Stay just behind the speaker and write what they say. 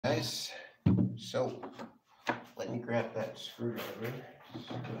Guys, so let me grab that screwdriver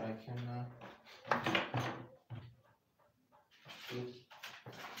so that I can there's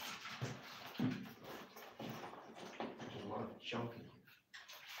a lot of junk in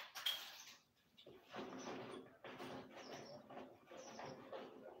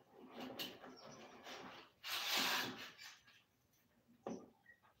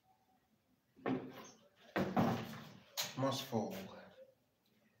here. Must fall.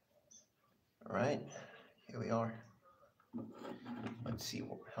 All right, here we are. Let's see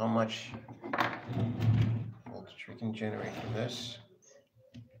how much voltage we can generate from this.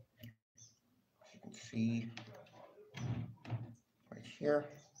 As you can see right here,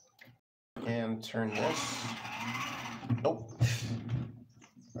 and turn this. Nope.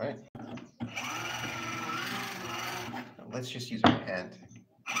 All right. Now let's just use our hand.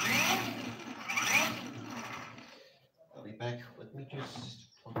 I'll be back. Let me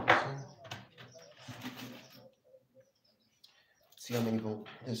just plug this in. See how many volt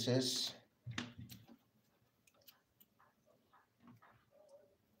this is.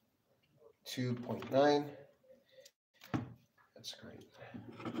 $2.9. That's great.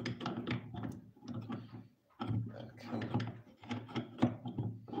 Okay.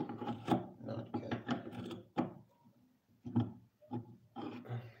 Not good.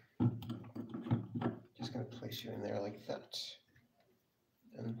 Just gonna place you in there like that.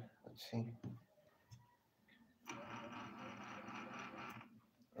 And let's see.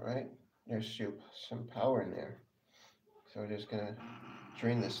 All right, there's some power in there. So we're just gonna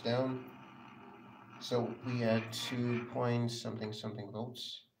drain this down. So we had 2 point something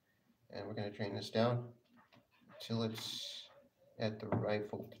volts, and we're gonna drain this down until it's at the right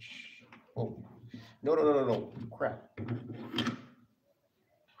voltage. Oh, no, crap.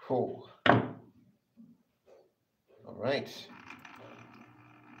 Oh. All right.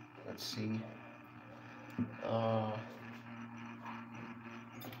 Let's see.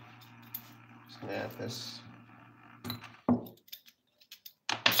 Just gonna add this.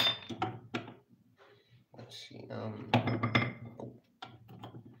 Let's see. Oh.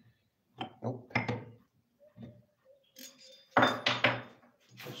 Nope.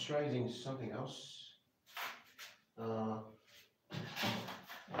 Let's try using something else.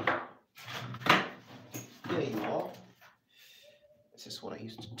 There you are. This is what I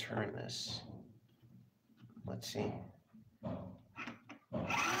used to turn this. Let's see.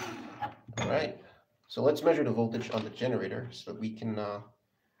 All right. So let's measure the voltage on the generator so that we can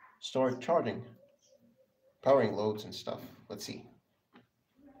start charging, powering loads and stuff. Let's see.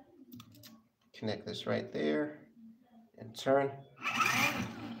 Connect this right there and turn.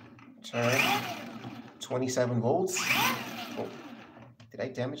 27 volts. Oh, did I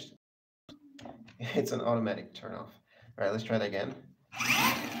damage it? It's an automatic turn off. All right, let's try that again.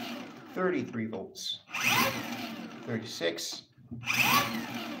 33 volts. 36.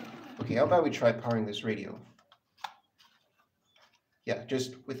 Okay, how about we try powering this radio? Yeah,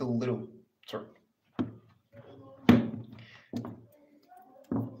 just with a little turn.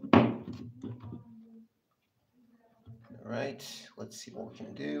 All right, let's see what we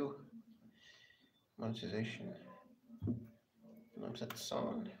can do. Monetization. I'm set this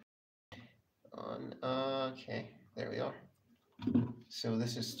on. Okay, there we are. So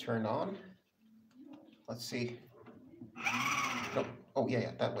this is turned on. Let's see. Nope. Oh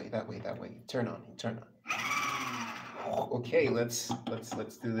yeah, that way. Turn on. Okay, let's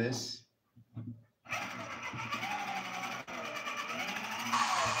do this.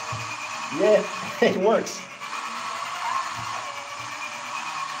 Yeah, it works.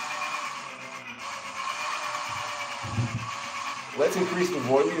 Let's increase the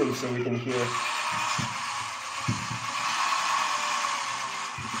volume so we can hear.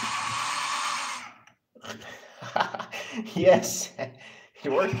 Yes,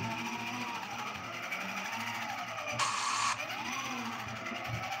 it worked.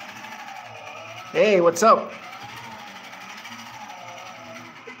 Hey, what's up?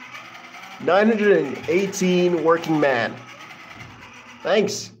 918 working man.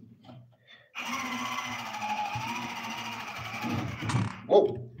 Thanks.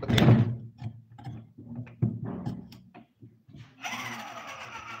 Whoa, okay.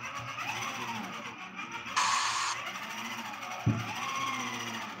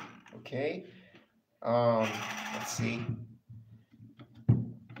 Okay. Let's see.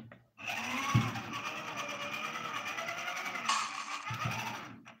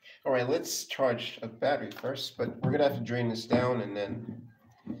 All right, let's charge a battery first, but we're gonna have to drain this down and then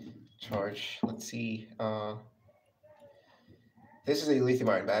charge. Let's see. This is a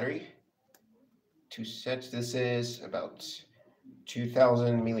lithium-ion battery. 2 sets. This is about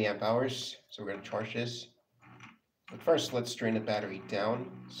 2000 milliamp hours. So we're going to charge this. But first, let's drain the battery down.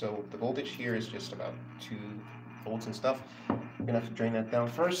 So the voltage here is just about 2 volts and stuff. We're going to have to drain that down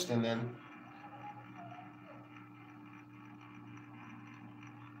first, and then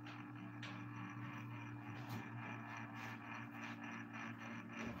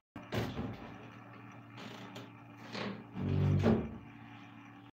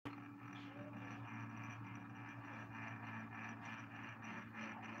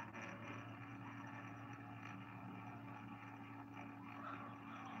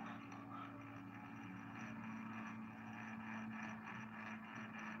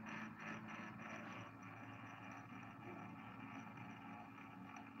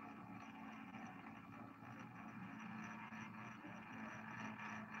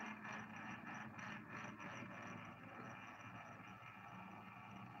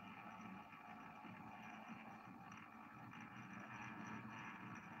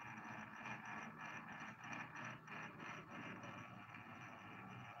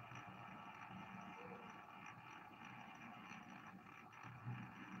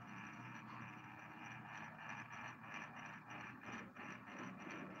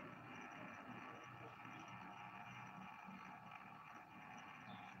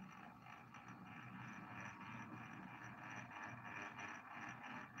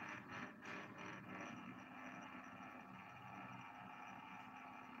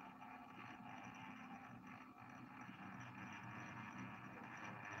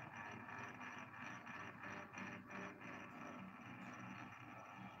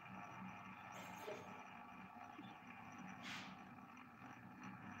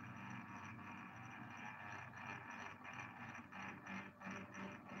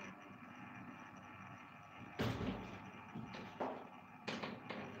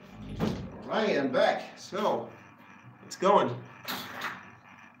Alright, I'm back. So, it's going.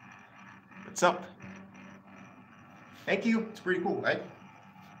 What's up? Thank you. It's pretty cool, right?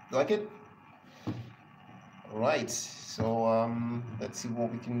 You like it? Alright, so let's see what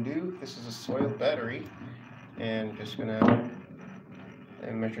we can do. This is a soil battery, and just gonna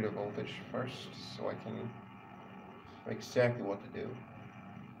measure the voltage first so I can know exactly what to do.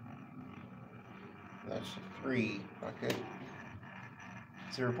 That's 3, not good.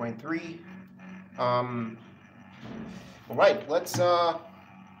 0.3. Alright, let's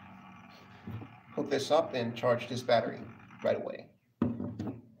hook this up and charge this battery right away.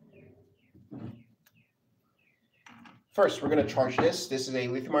 First, we're going to charge this. This is a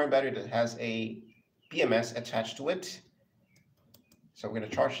lithium-ion battery that has a BMS attached to it. So we're going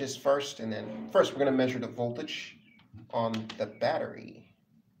to charge this first, and then first we're going to measure the voltage on the battery.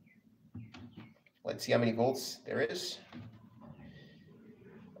 Let's see how many volts there is.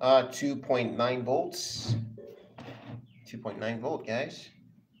 2.9 volts. 2.9 volt, guys.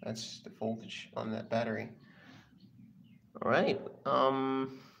 That's the voltage on that battery. All right.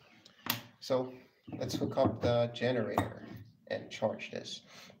 So let's hook up the generator and charge this.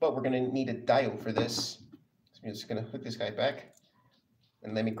 But we're going to need a diode for this. So I'm just going to hook this guy back.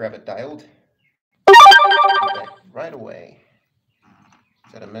 And let me grab a diode. Right away.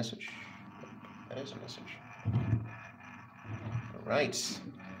 Is that a message? That is a message. All right.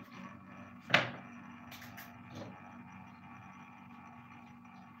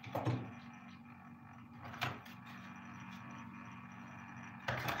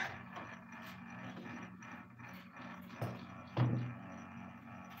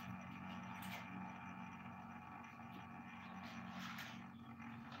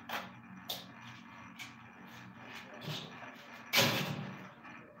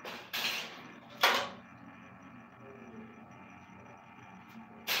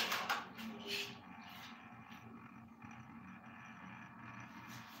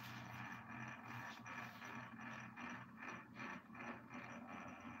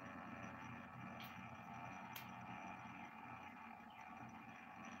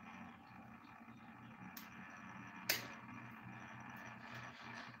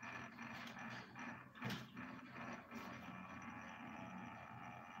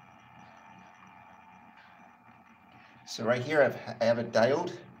 So right here I have a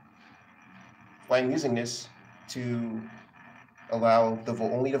diode. I'm using this to allow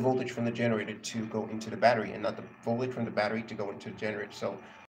only the voltage from the generator to go into the battery and not the voltage from the battery to go into the generator. So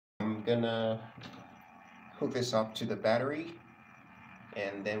I'm gonna hook this up to the battery,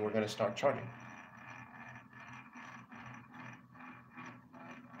 and then we're gonna start charging.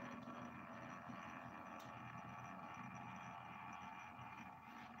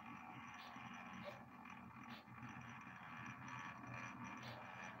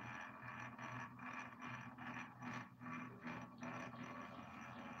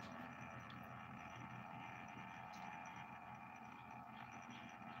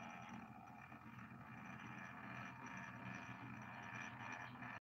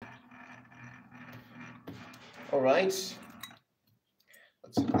 All right,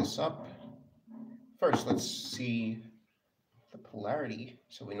 let's hook this up. First, let's see the polarity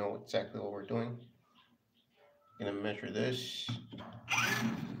so we know exactly what we're doing. I'm gonna measure this.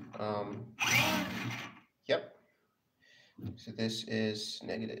 Yep. So this is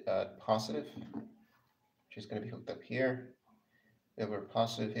negative, positive, which is gonna be hooked up here. We have our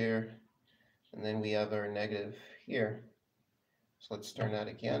positive here, and then we have our negative here. So let's turn that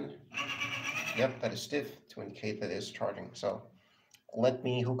again. Yep, that is stiff to indicate that it's charging. So let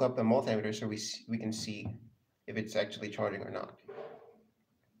me hook up the multimeter so we can see if it's actually charging or not.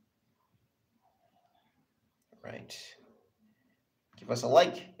 Right. Give us a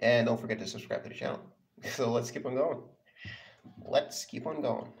like and don't forget to subscribe to the channel. So let's keep on going. Let's keep on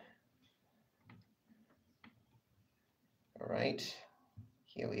going. All right,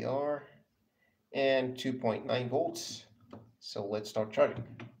 here we are, and 2.9 volts. So let's start charging.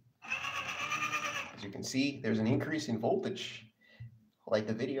 As you can see, there's an increase in voltage. Like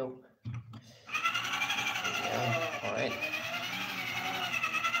the video. Yeah, all right.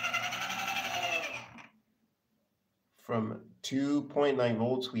 From 2.9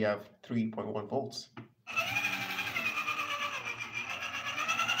 volts, we have 3.1 volts.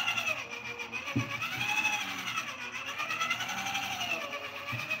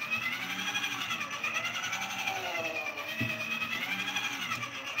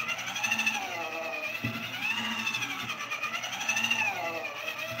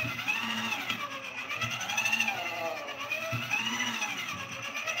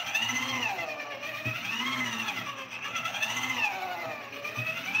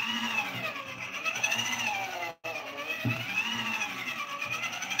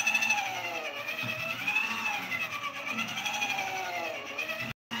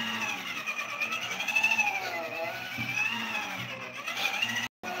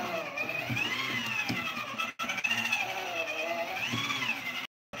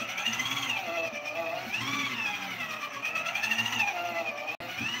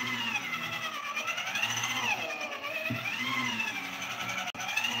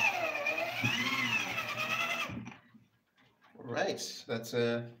 Right, that's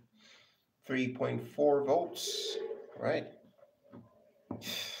a 3.4 volts, right?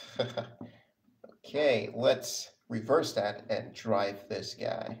 Okay, let's reverse that and drive this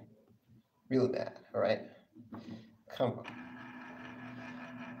guy really bad, all right? Come on.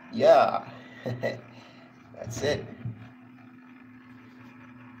 Yeah, that's it.